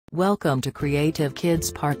Welcome to Creative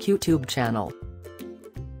Kids Park YouTube channel.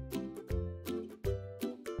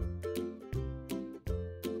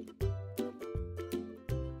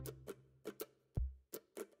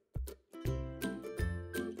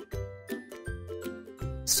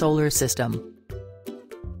 Solar system.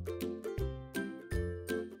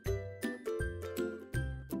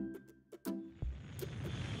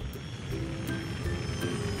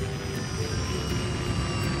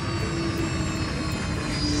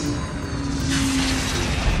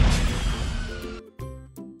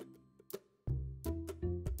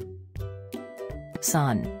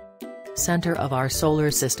 Sun. Center of our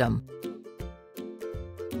solar system.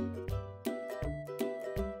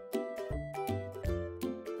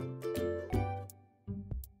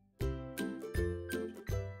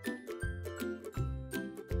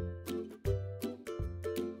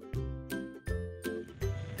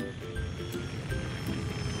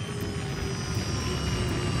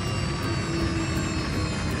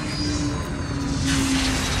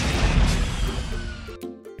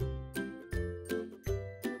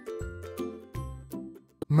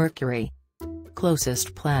 Mercury.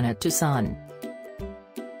 Closest planet to Sun.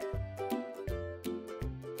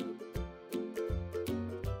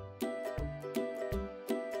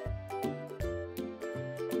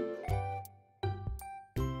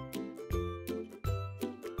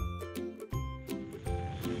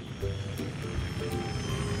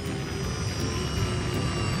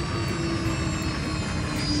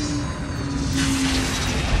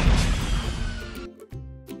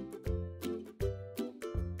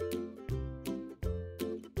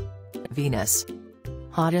 Venus.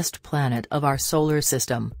 Hottest planet of our solar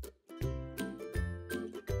system.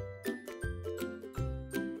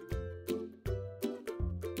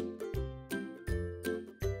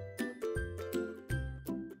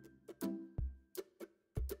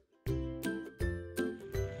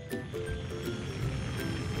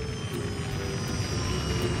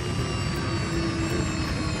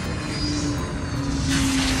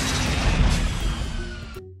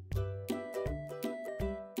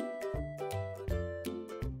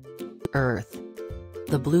 Earth.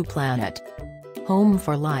 The blue planet. Home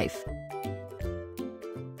for life.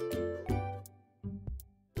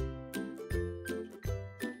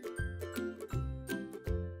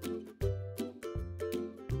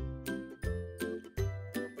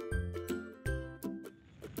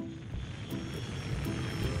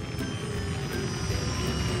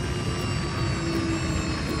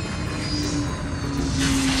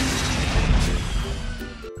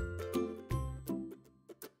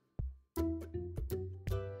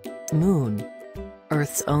 Moon.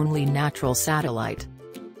 Earth's only natural satellite.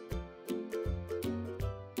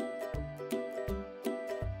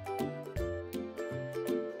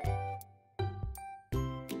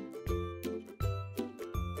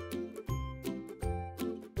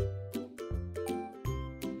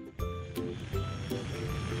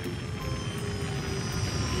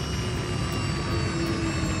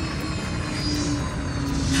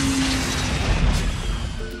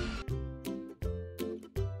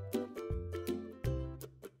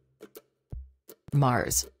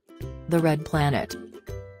 Mars. The red planet.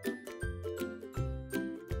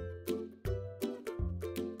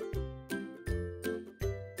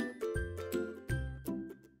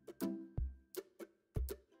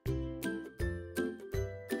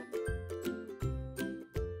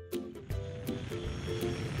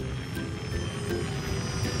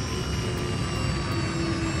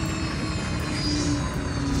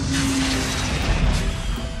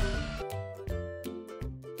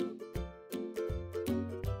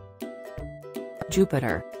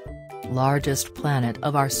 Jupiter. Largest planet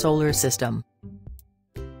of our solar system.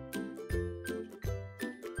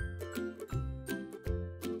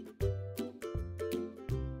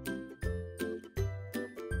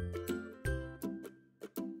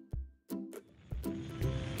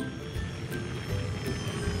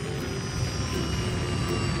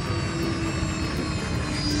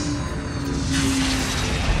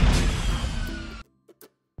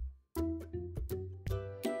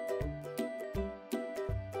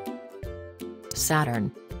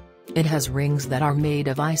 Saturn. It has rings that are made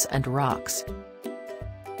of ice and rocks.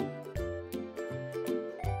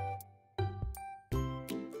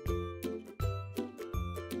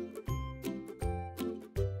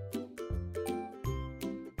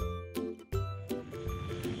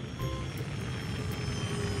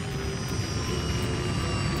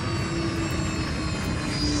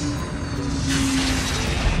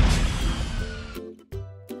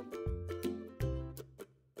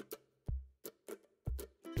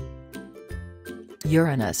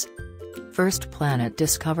 Uranus. First planet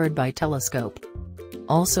discovered by telescope.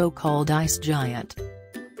 also called ice giant.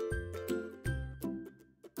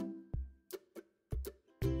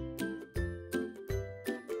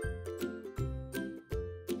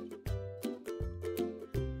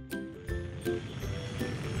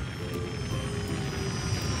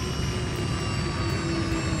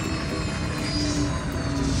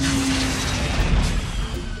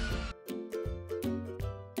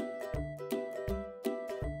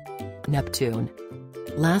 Neptune.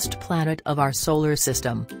 Last planet of our solar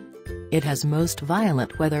system. It has most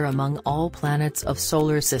violent weather among all planets of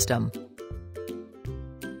solar system.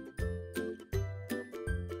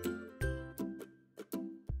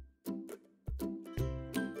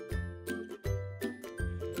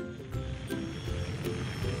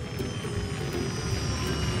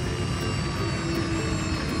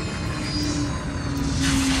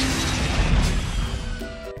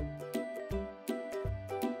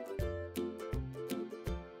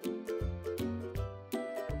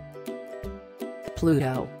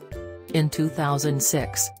 Pluto. In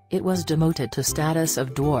 2006, it was demoted to status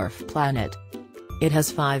of dwarf planet. It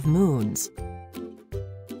has 5 moons.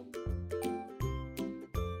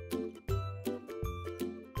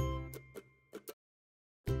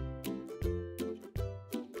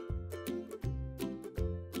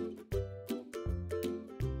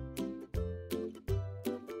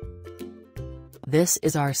 This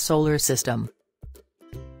is our solar system.